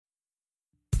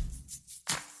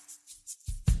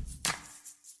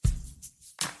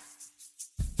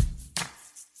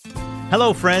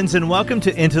Hello, friends, and welcome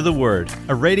to Into the Word,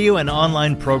 a radio and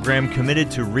online program committed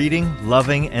to reading,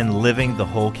 loving, and living the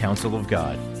whole counsel of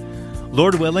God.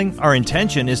 Lord willing, our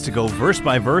intention is to go verse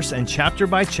by verse and chapter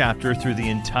by chapter through the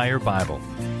entire Bible.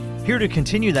 Here to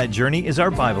continue that journey is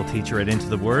our Bible teacher at Into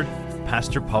the Word,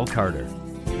 Pastor Paul Carter.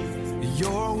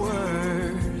 Your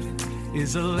word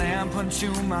is a lamp unto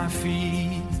my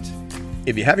feet.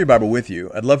 If you have your Bible with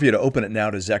you, I'd love you to open it now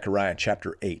to Zechariah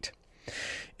chapter 8.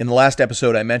 In the last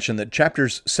episode, I mentioned that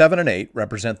chapters 7 and 8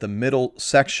 represent the middle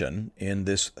section in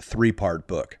this three-part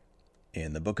book.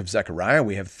 In the book of Zechariah,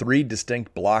 we have three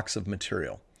distinct blocks of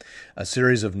material. A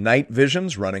series of night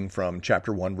visions running from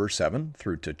chapter 1, verse 7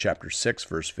 through to chapter 6,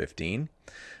 verse 15.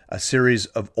 A series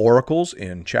of oracles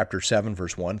in chapter 7,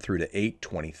 verse 1 through to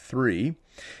 8:23.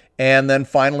 And then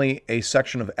finally, a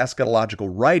section of eschatological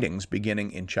writings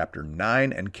beginning in chapter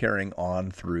 9 and carrying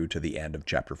on through to the end of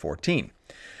chapter 14.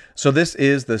 So this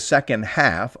is the second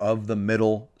half of the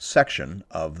middle section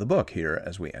of the book here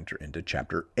as we enter into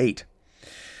chapter 8.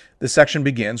 This section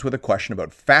begins with a question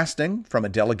about fasting from a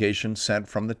delegation sent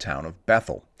from the town of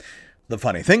Bethel. The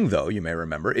funny thing, though, you may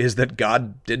remember, is that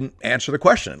God didn't answer the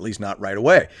question, at least not right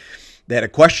away. They had a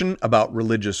question about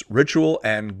religious ritual,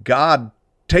 and God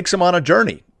takes them on a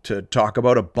journey to talk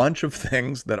about a bunch of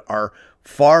things that are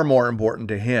far more important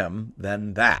to him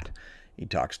than that. He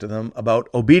talks to them about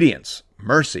obedience,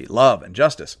 mercy, love, and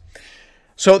justice.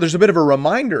 So there's a bit of a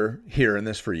reminder here in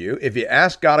this for you. If you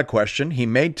ask God a question, he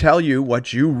may tell you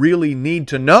what you really need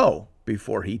to know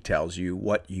before he tells you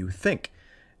what you think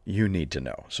you need to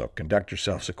know. So conduct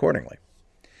yourselves accordingly.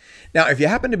 Now, if you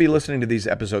happen to be listening to these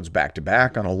episodes back to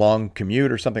back on a long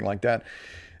commute or something like that,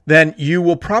 then you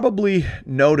will probably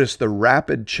notice the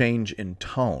rapid change in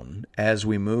tone as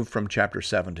we move from chapter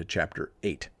 7 to chapter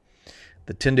 8.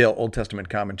 The Tyndale Old Testament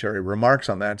commentary remarks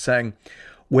on that, saying,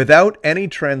 without any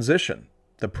transition,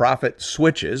 the prophet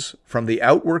switches from the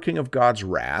outworking of God's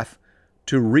wrath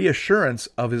to reassurance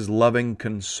of his loving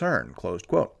concern, closed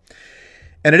quote.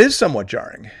 And it is somewhat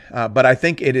jarring, but I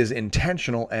think it is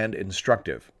intentional and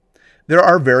instructive. There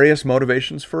are various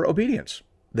motivations for obedience.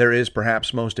 There is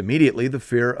perhaps most immediately the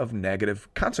fear of negative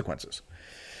consequences.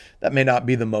 That may not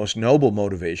be the most noble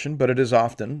motivation, but it is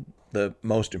often the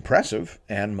most impressive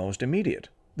and most immediate.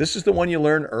 This is the one you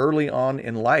learn early on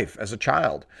in life as a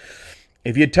child.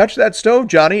 If you touch that stove,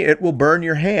 Johnny, it will burn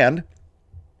your hand.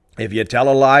 If you tell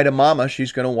a lie to mama,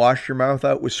 she's going to wash your mouth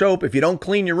out with soap. If you don't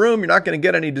clean your room, you're not going to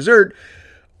get any dessert.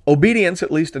 Obedience,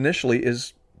 at least initially,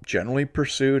 is generally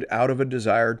pursued out of a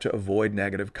desire to avoid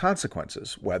negative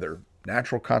consequences, whether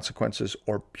natural consequences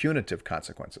or punitive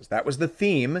consequences. That was the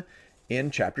theme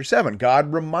in chapter 7.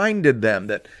 God reminded them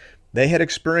that they had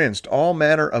experienced all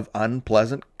manner of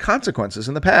unpleasant consequences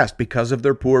in the past because of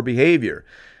their poor behavior.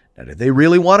 Now, did they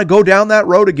really want to go down that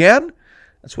road again?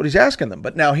 That's what he's asking them.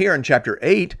 But now here in chapter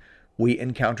 8, we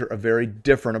encounter a very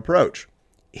different approach.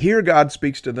 Here God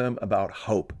speaks to them about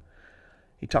hope.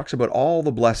 He talks about all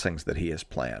the blessings that he has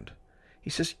planned. He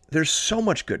says, there's so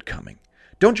much good coming.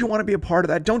 Don't you want to be a part of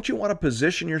that? Don't you want to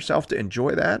position yourself to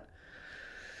enjoy that?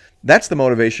 That's the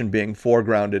motivation being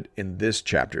foregrounded in this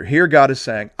chapter. Here God is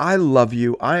saying, I love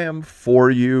you. I am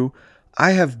for you.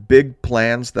 I have big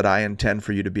plans that I intend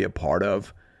for you to be a part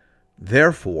of.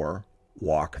 Therefore,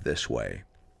 walk this way.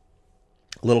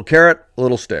 A little carrot, a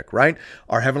little stick, right?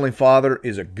 Our Heavenly Father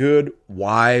is a good,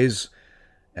 wise,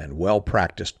 and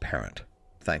well-practiced parent.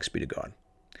 Thanks be to God.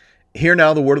 Hear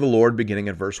now the word of the Lord beginning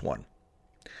at verse 1.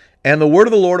 And the word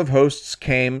of the Lord of hosts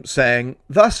came, saying,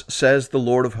 thus says the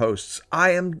Lord of hosts, I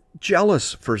am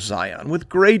jealous for Zion with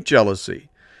great jealousy,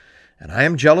 and I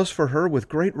am jealous for her with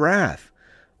great wrath.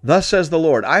 Thus says the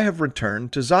Lord, I have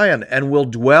returned to Zion, and will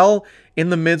dwell in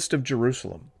the midst of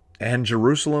Jerusalem. And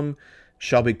Jerusalem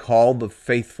shall be called the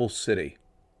faithful city,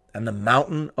 and the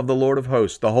mountain of the Lord of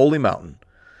hosts, the holy mountain.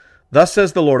 Thus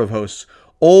says the Lord of hosts,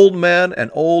 old men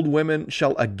and old women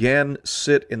shall again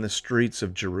sit in the streets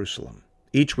of Jerusalem,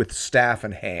 each with staff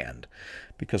in hand,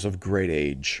 because of great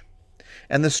age.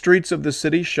 And the streets of the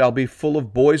city shall be full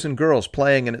of boys and girls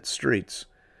playing in its streets.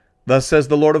 Thus says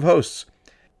the Lord of hosts,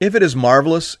 if it is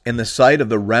marvelous in the sight of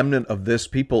the remnant of this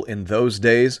people in those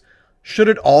days, should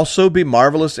it also be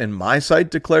marvelous in my sight,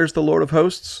 declares the Lord of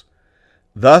hosts?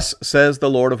 Thus says the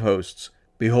Lord of hosts,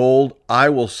 behold, I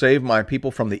will save my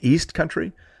people from the east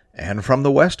country and from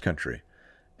the west country,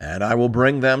 and I will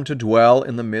bring them to dwell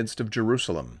in the midst of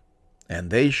Jerusalem. And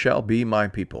they shall be my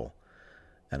people,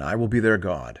 and I will be their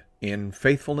God, in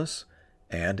faithfulness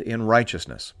and in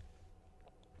righteousness.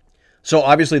 So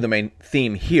obviously the main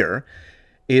theme here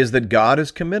is that God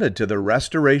is committed to the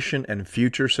restoration and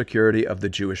future security of the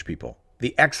Jewish people.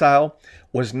 The exile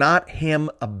was not him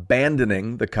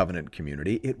abandoning the covenant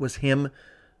community. It was him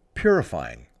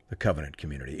purifying the covenant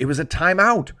community. It was a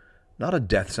timeout, not a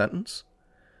death sentence.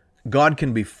 God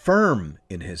can be firm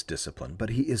in his discipline,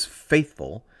 but he is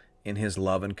faithful in his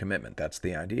love and commitment. That's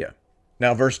the idea.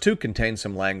 Now, verse 2 contains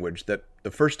some language that the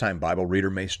first-time Bible reader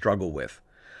may struggle with.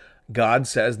 God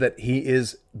says that he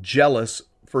is jealous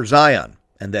for Zion,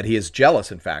 and that he is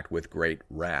jealous, in fact, with great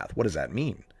wrath. What does that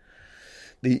mean?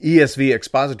 The ESV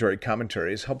expository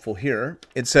commentary is helpful here.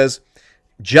 It says,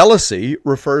 jealousy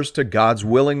refers to God's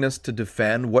willingness to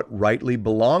defend what rightly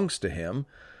belongs to him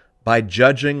by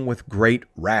judging with great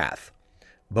wrath,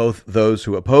 both those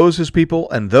who oppose his people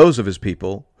and those of his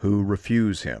people who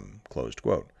refuse him. Closed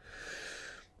quote.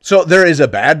 So there is a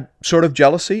bad sort of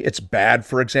jealousy. It's bad,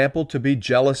 for example, to be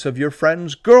jealous of your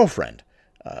friend's girlfriend.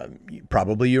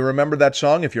 Probably you remember that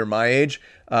song, if you're my age,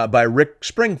 by Rick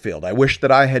Springfield. I wish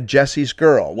that I had Jesse's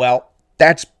girl. Well,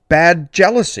 that's bad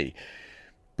jealousy.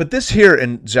 But this here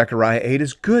in Zechariah 8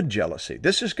 is good jealousy.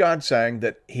 This is God saying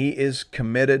that he is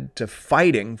committed to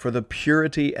fighting for the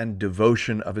purity and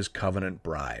devotion of his covenant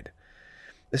bride.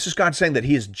 This is God saying that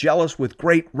he is jealous with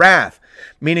great wrath,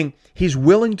 meaning he's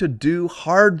willing to do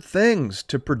hard things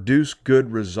to produce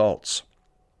good results.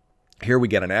 Here we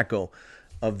get an echo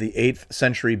of the 8th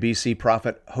century BC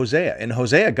prophet Hosea. In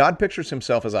Hosea, God pictures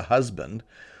himself as a husband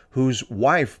whose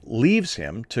wife leaves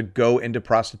him to go into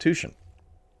prostitution.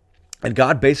 And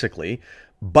God basically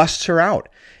busts her out,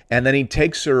 and then he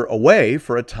takes her away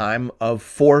for a time of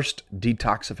forced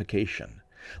detoxification.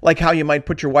 Like how you might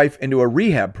put your wife into a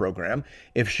rehab program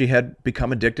if she had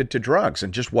become addicted to drugs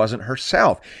and just wasn't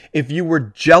herself. If you were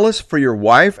jealous for your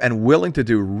wife and willing to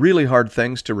do really hard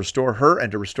things to restore her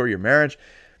and to restore your marriage,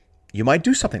 you might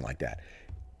do something like that.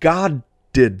 God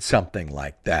did something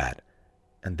like that.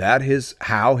 And that is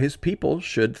how his people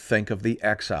should think of the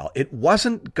exile. It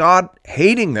wasn't God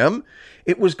hating them.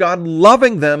 It was God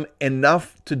loving them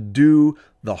enough to do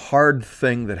the hard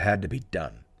thing that had to be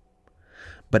done.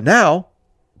 But now,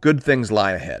 good things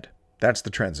lie ahead. That's the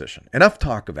transition. Enough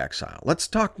talk of exile. Let's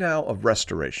talk now of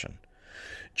restoration.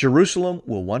 Jerusalem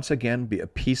will once again be a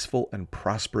peaceful and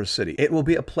prosperous city. It will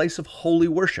be a place of holy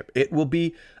worship. It will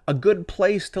be a good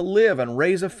place to live and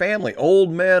raise a family.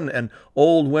 Old men and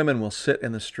old women will sit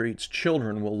in the streets.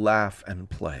 Children will laugh and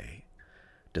play.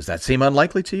 Does that seem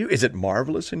unlikely to you? Is it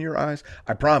marvelous in your eyes?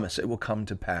 I promise it will come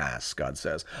to pass, God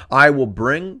says. I will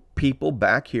bring people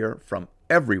back here from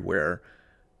everywhere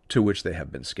to which they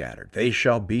have been scattered. They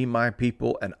shall be my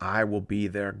people, and I will be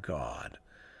their God,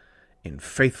 in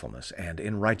faithfulness and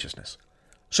in righteousness.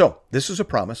 So, this is a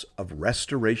promise of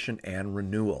restoration and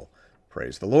renewal.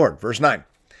 Praise the Lord. Verse 9.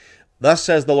 Thus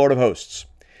says the Lord of hosts,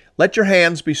 let your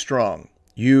hands be strong,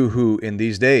 you who in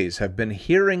these days have been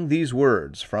hearing these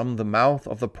words from the mouth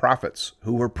of the prophets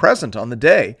who were present on the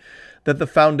day that the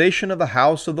foundation of the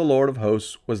house of the Lord of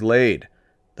hosts was laid,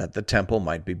 that the temple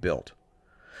might be built.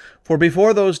 For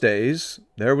before those days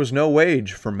there was no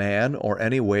wage for man or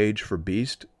any wage for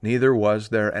beast, neither was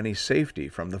there any safety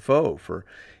from the foe for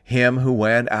him who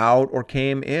went out or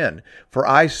came in. For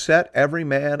I set every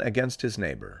man against his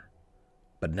neighbor.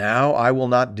 But now I will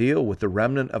not deal with the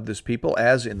remnant of this people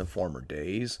as in the former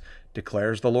days,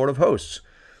 declares the Lord of hosts.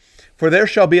 For there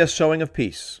shall be a sowing of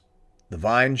peace. The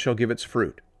vine shall give its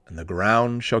fruit, and the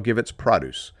ground shall give its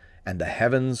produce, and the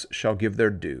heavens shall give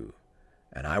their due.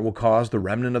 And I will cause the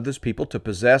remnant of this people to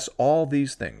possess all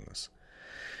these things.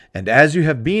 And as you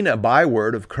have been a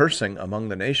byword of cursing among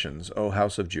the nations, O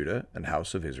house of Judah and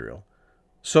house of Israel,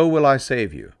 so will I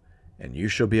save you, and you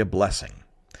shall be a blessing.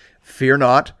 Fear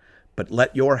not, but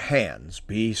let your hands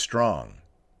be strong.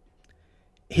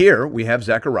 Here we have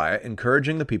Zechariah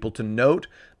encouraging the people to note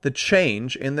the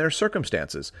change in their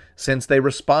circumstances, since they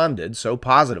responded so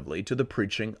positively to the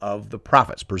preaching of the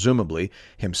prophets, presumably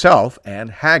himself and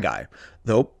Haggai,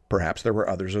 though perhaps there were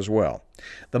others as well.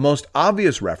 The most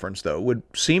obvious reference, though, would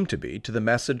seem to be to the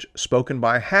message spoken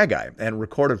by Haggai and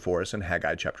recorded for us in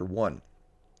Haggai chapter 1.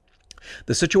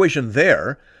 The situation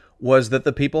there was that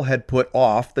the people had put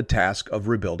off the task of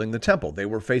rebuilding the temple. They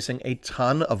were facing a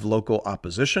ton of local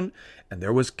opposition, and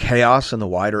there was chaos in the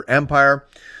wider empire.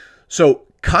 So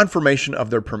confirmation of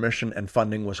their permission and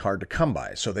funding was hard to come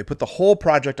by, so they put the whole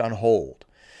project on hold.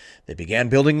 They began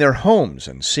building their homes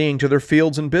and seeing to their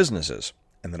fields and businesses.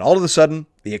 And then all of a sudden,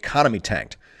 the economy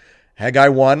tanked. Haggai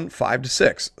 1,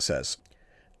 5-6 says,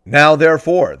 Now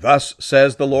therefore, thus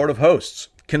says the Lord of hosts,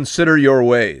 consider your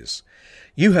ways.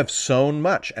 You have sown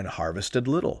much and harvested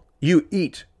little. You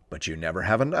eat, but you never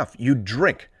have enough. You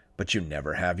drink, but you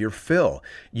never have your fill.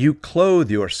 You clothe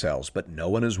yourselves, but no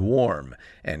one is warm,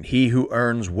 and he who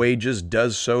earns wages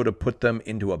does so to put them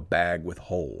into a bag with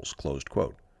holes." Closed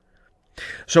quote.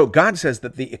 So God says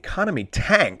that the economy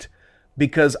tanked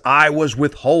because I was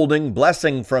withholding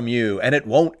blessing from you, and it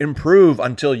won't improve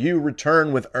until you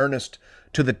return with earnest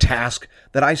to the task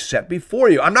that I set before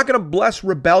you. I'm not going to bless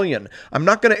rebellion. I'm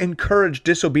not going to encourage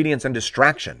disobedience and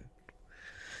distraction.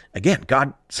 Again,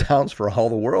 God sounds for all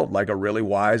the world like a really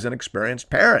wise and experienced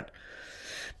parent.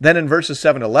 Then in verses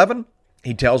 7 to 11,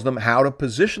 he tells them how to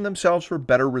position themselves for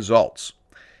better results.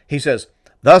 He says,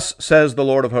 "Thus says the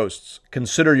Lord of hosts,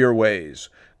 consider your ways.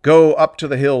 Go up to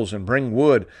the hills and bring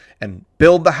wood and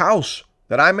build the house,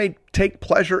 that I may take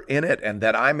pleasure in it and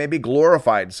that I may be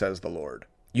glorified, says the Lord.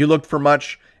 You looked for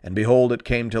much, and behold, it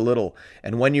came to little.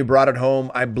 And when you brought it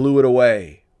home, I blew it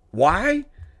away. Why?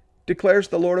 Declares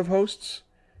the Lord of hosts.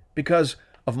 Because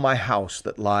of my house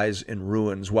that lies in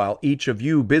ruins, while each of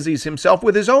you busies himself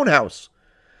with his own house.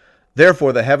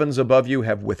 Therefore the heavens above you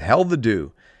have withheld the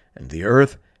dew, and the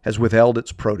earth has withheld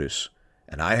its produce.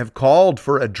 And I have called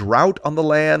for a drought on the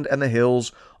land and the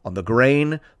hills, on the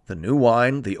grain, the new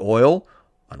wine, the oil,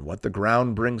 on what the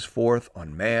ground brings forth,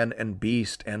 on man and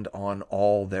beast, and on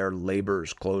all their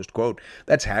labors." Closed quote.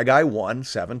 That's Haggai 1,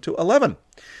 7 to 11.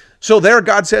 So there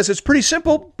God says it's pretty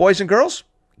simple, boys and girls.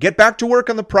 Get back to work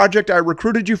on the project I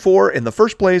recruited you for in the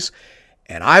first place,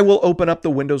 and I will open up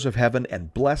the windows of heaven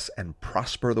and bless and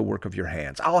prosper the work of your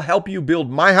hands. I'll help you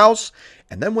build my house,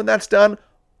 and then when that's done,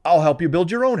 I'll help you build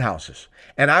your own houses,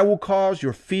 and I will cause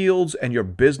your fields and your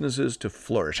businesses to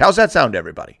flourish. How's that sound,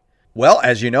 everybody? Well,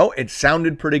 as you know, it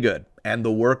sounded pretty good, and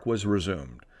the work was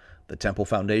resumed. The temple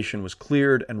foundation was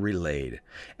cleared and relaid.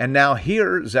 And now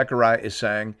here, Zechariah is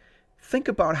saying, think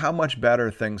about how much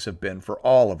better things have been for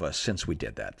all of us since we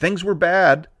did that. Things were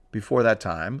bad before that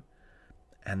time,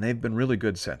 and they've been really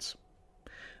good since.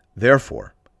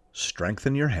 Therefore,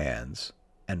 strengthen your hands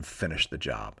and finish the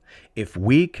job. If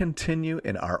we continue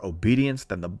in our obedience,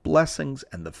 then the blessings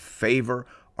and the favor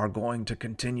are going to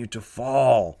continue to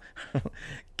fall.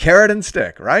 Carrot and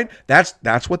stick, right?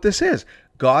 That's what this is.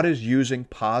 God is using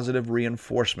positive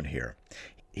reinforcement here.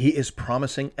 He is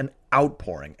promising an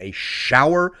outpouring, a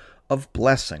shower of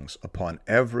blessings upon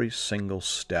every single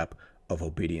step of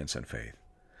obedience and faith.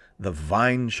 The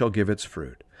vine shall give its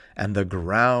fruit, and the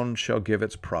ground shall give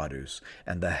its produce,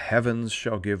 and the heavens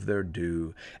shall give their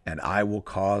due, and I will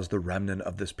cause the remnant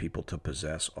of this people to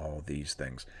possess all these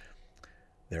things.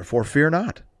 Therefore fear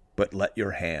not, but let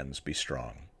your hands be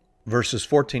strong." Verses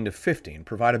 14 to 15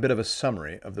 provide a bit of a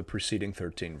summary of the preceding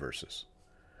 13 verses.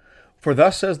 "For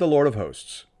thus says the Lord of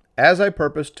hosts, as I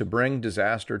purposed to bring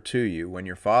disaster to you when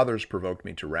your fathers provoked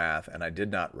me to wrath, and I did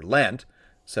not relent,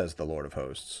 says the Lord of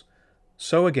hosts,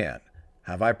 so again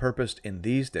have I purposed in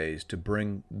these days to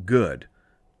bring good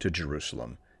to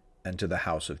Jerusalem and to the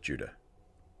house of Judah.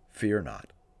 Fear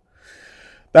not."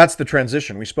 That's the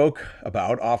transition we spoke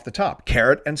about off the top.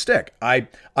 Carrot and stick. I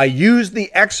used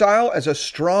the exile as a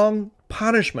strong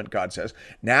punishment, God says.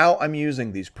 Now I'm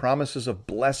using these promises of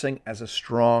blessing as a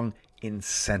strong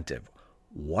incentive.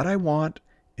 What I want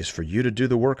is for you to do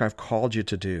the work I've called you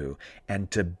to do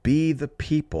and to be the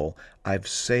people I've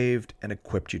saved and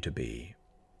equipped you to be.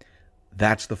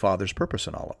 That's the Father's purpose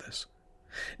in all of this.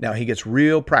 Now he gets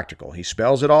real practical. He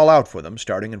spells it all out for them,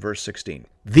 starting in verse 16.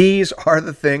 These are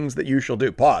the things that you shall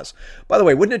do. Pause. By the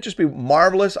way, wouldn't it just be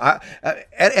marvelous?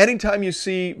 Anytime you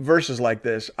see verses like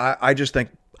this, I just think,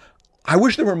 I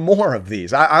wish there were more of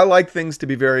these. I like things to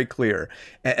be very clear.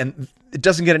 And it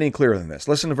doesn't get any clearer than this.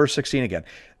 Listen to verse 16 again.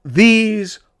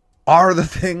 These are the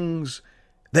things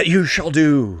that you shall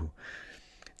do.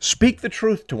 Speak the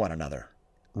truth to one another.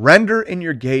 Render in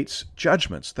your gates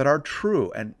judgments that are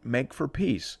true and make for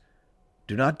peace.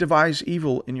 Do not devise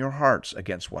evil in your hearts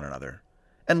against one another.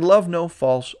 And love no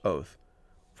false oath.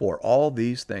 For all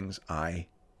these things I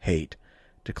hate,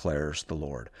 declares the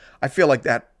Lord. I feel like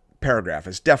that paragraph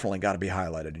has definitely got to be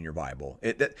highlighted in your Bible.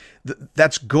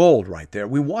 That's gold right there.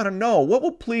 We want to know what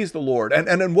will please the Lord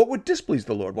and what would displease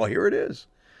the Lord. Well, here it is.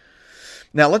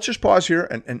 Now, let's just pause here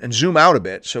and zoom out a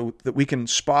bit so that we can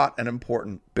spot an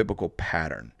important biblical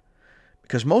pattern.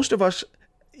 Because most of us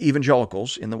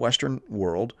evangelicals in the Western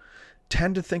world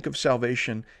tend to think of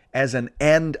salvation as an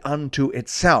end unto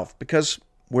itself because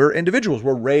we're individuals.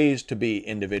 We're raised to be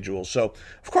individuals. So,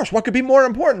 of course, what could be more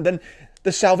important than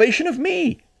the salvation of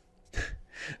me?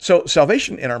 So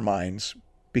salvation in our minds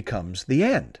becomes the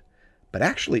end. But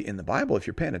actually, in the Bible, if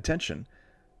you're paying attention,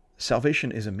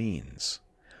 salvation is a means.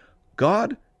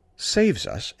 God saves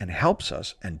us and helps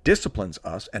us and disciplines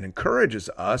us and encourages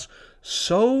us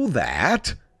so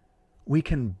that we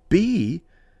can be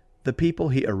the people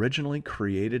he originally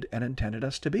created and intended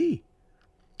us to be.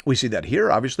 We see that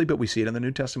here, obviously, but we see it in the New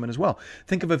Testament as well.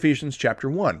 Think of Ephesians chapter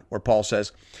 1, where Paul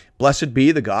says, "Blessed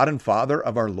be the God and Father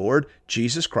of our Lord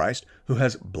Jesus Christ, who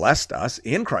has blessed us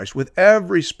in Christ with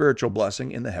every spiritual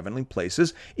blessing in the heavenly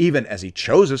places, even as he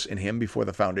chose us in him before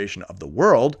the foundation of the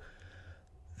world,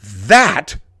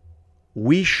 that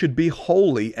we should be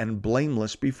holy and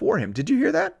blameless before him." Did you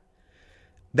hear that?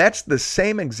 That's the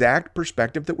same exact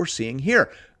perspective that we're seeing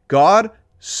here. God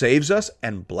saves us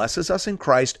and blesses us in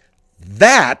Christ,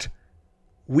 that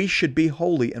we should be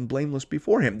holy and blameless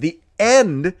before him. The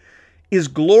end is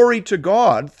glory to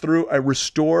God through a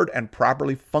restored and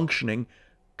properly functioning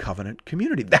covenant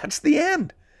community. That's the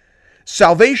end.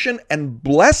 Salvation and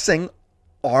blessing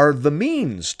are the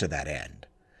means to that end.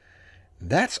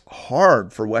 That's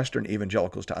hard for Western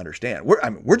evangelicals to understand.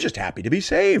 We're just happy to be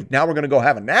saved. Now we're going to go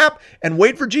have a nap and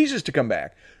wait for Jesus to come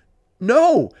back.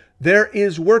 No, there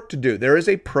is work to do. There is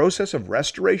a process of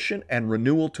restoration and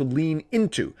renewal to lean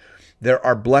into. There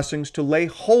are blessings to lay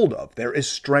hold of. There is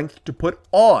strength to put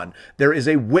on. There is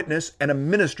a witness and a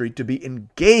ministry to be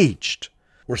engaged.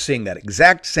 We're seeing that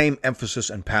exact same emphasis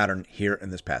and pattern here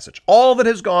in this passage. All that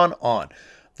has gone on,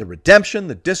 the redemption,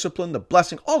 the discipline, the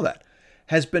blessing, all that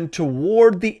has been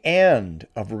toward the end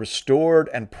of a restored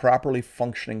and properly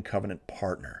functioning covenant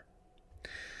partner.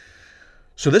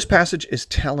 So this passage is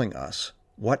telling us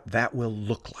what that will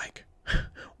look like.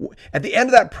 At the end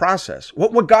of that process,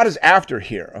 what God is after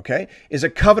here, okay, is a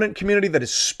covenant community that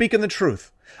is speaking the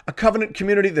truth, a covenant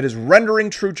community that is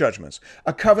rendering true judgments,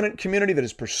 a covenant community that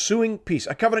is pursuing peace,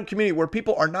 a covenant community where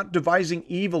people are not devising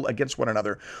evil against one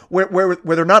another, where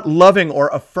they're not loving or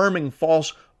affirming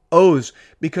false oaths,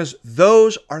 because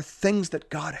those are things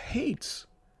that God hates.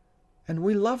 And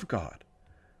we love God.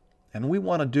 And we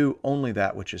want to do only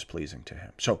that which is pleasing to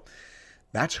him. So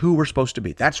that's who we're supposed to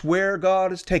be. That's where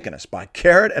God has taken us, by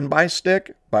carrot and by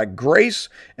stick, by grace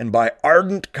and by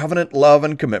ardent covenant love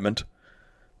and commitment.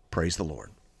 Praise the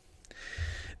Lord.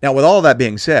 Now, with all that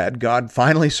being said, God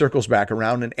finally circles back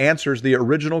around and answers the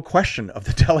original question of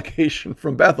the delegation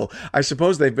from Bethel. I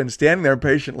suppose they've been standing there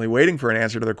patiently waiting for an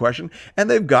answer to their question, and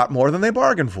they've got more than they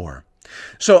bargained for.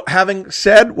 So having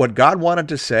said what God wanted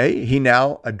to say, he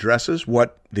now addresses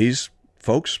what these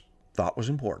folks thought was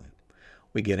important.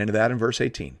 We get into that in verse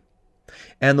 18.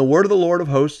 "And the word of the Lord of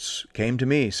hosts came to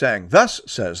me, saying, Thus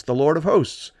says the Lord of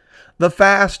hosts, the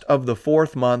fast of the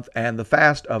 4th month, and the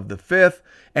fast of the 5th,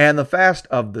 and the fast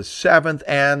of the 7th,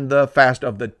 and the fast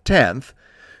of the 10th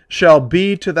shall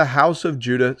be to the house of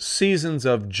Judah seasons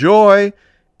of joy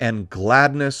and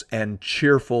gladness and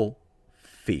cheerful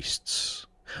feasts.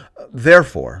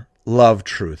 Therefore, love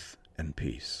truth and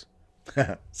peace."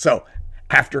 So,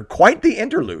 after quite the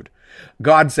interlude,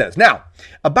 God says, now,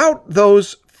 about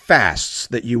those fasts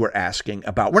that you were asking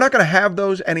about, we're not going to have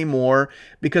those anymore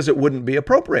because it wouldn't be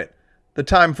appropriate. The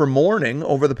time for mourning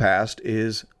over the past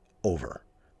is over.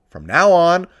 From now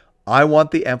on, I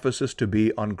want the emphasis to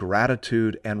be on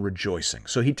gratitude and rejoicing.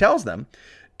 So he tells them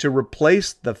to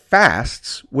replace the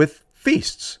fasts with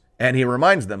feasts. And he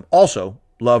reminds them also,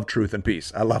 love, truth, and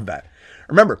peace. I love that.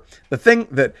 Remember, the thing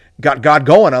that got God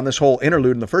going on this whole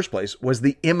interlude in the first place was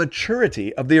the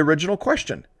immaturity of the original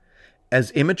question.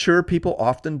 As immature people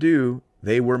often do,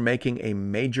 they were making a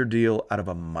major deal out of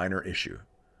a minor issue.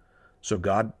 So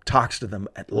God talks to them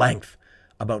at length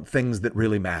about things that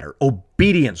really matter.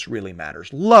 Obedience really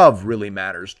matters. Love really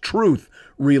matters. Truth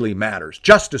really matters.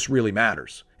 Justice really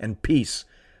matters. And peace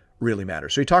really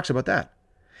matters. So he talks about that.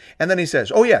 And then he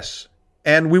says, oh yes,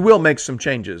 and we will make some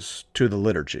changes to the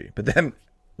liturgy. But then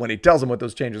when he tells them what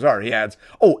those changes are, he adds,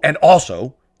 oh, and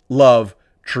also love,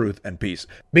 truth, and peace.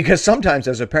 Because sometimes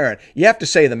as a parent, you have to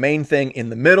say the main thing in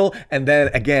the middle and then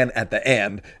again at the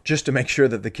end, just to make sure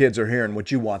that the kids are hearing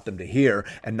what you want them to hear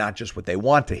and not just what they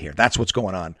want to hear. That's what's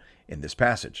going on in this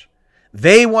passage.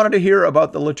 They wanted to hear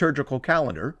about the liturgical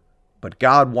calendar, but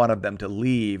God wanted them to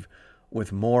leave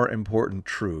with more important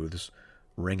truths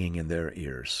ringing in their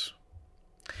ears.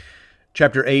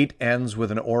 Chapter 8 ends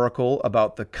with an oracle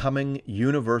about the coming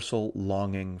universal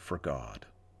longing for God.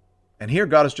 And here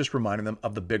God is just reminding them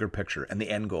of the bigger picture and the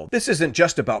end goal. This isn't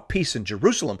just about peace in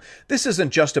Jerusalem. This isn't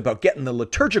just about getting the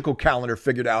liturgical calendar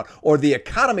figured out or the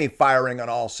economy firing on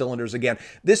all cylinders again.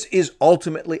 This is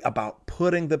ultimately about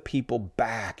putting the people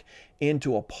back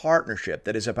into a partnership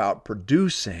that is about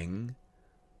producing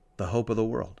the hope of the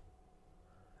world.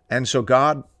 And so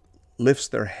God lifts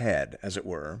their head, as it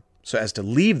were, so as to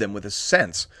leave them with a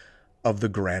sense of the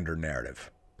grander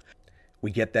narrative. We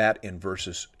get that in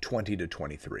verses 20 to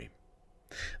 23.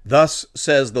 Thus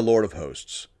says the Lord of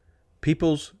hosts,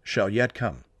 peoples shall yet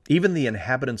come, even the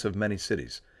inhabitants of many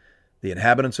cities. The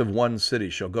inhabitants of one city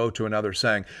shall go to another,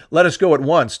 saying, Let us go at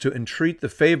once to entreat the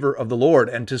favor of the Lord,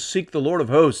 and to seek the Lord of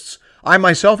hosts. I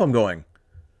myself am going.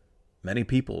 Many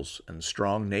peoples and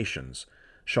strong nations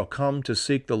shall come to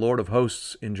seek the Lord of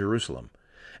hosts in Jerusalem,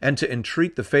 and to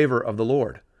entreat the favor of the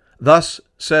Lord. Thus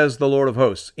says the Lord of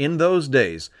hosts, In those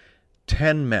days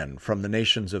 10 men from the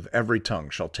nations of every tongue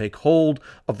shall take hold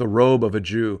of the robe of a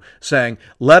Jew, saying,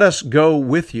 Let us go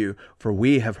with you, for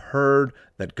we have heard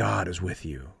that God is with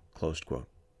you. Closed quote.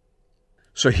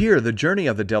 So here, the journey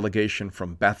of the delegation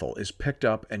from Bethel is picked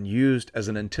up and used as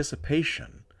an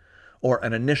anticipation or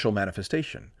an initial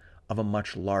manifestation of a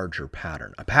much larger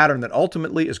pattern, a pattern that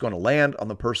ultimately is going to land on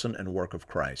the person and work of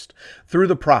Christ. Through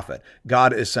the prophet,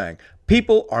 God is saying,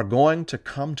 people are going to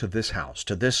come to this house,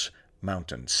 to this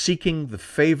mountain, seeking the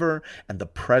favor and the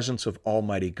presence of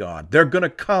Almighty God. They're going to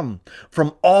come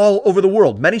from all over the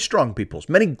world. Many strong peoples,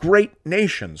 many great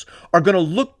nations are going to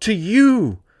look to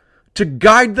you to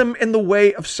guide them in the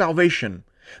way of salvation.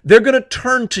 They're going to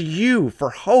turn to you for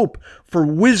hope, for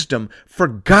wisdom, for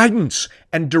guidance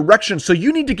and direction. So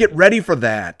you need to get ready for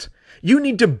that. You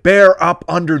need to bear up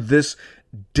under this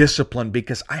discipline,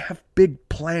 because I have big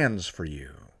plans for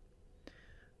you.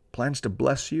 Plans to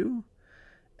bless you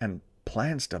and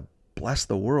plans to bless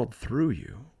the world through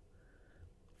you.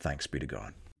 Thanks be to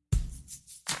God.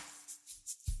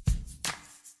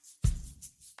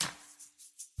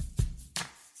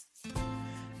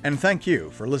 And thank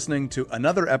you for listening to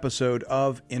another episode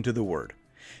of Into the Word.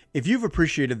 If you've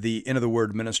appreciated the Into the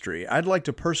Word ministry, I'd like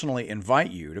to personally invite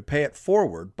you to pay it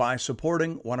forward by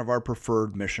supporting one of our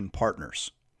preferred mission partners.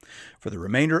 For the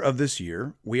remainder of this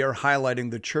year, we are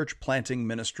highlighting the church planting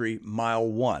ministry Mile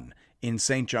 1 in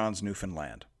St. John's,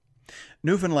 Newfoundland.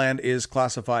 Newfoundland is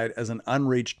classified as an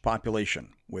unreached population,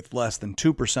 with less than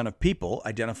 2% of people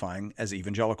identifying as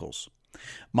evangelicals.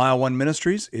 Mile 1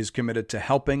 Ministries is committed to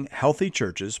helping healthy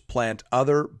churches plant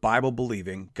other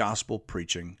Bible-believing,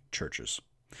 gospel-preaching churches.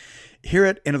 Here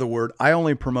at Into the Word, I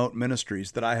only promote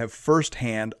ministries that I have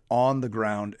firsthand,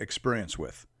 on-the-ground experience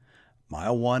with.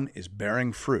 Mile 1 is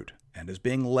bearing fruit and is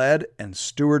being led and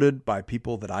stewarded by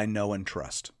people that I know and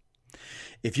trust.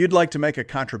 If you'd like to make a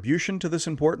contribution to this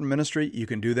important ministry, you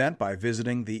can do that by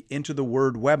visiting the Into the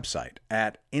Word website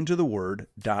at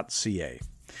intotheword.ca.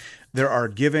 There are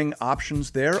giving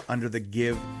options there under the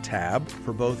Give tab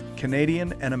for both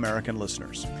Canadian and American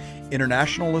listeners.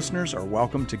 International listeners are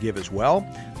welcome to give as well,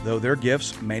 though their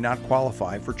gifts may not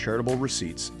qualify for charitable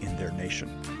receipts in their nation.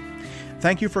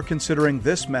 Thank you for considering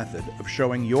this method of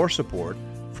showing your support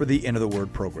for the Into the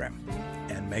Word program.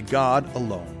 And may God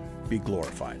alone be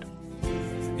glorified.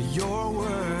 Your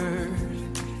word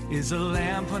is a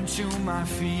lamp unto my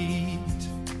feet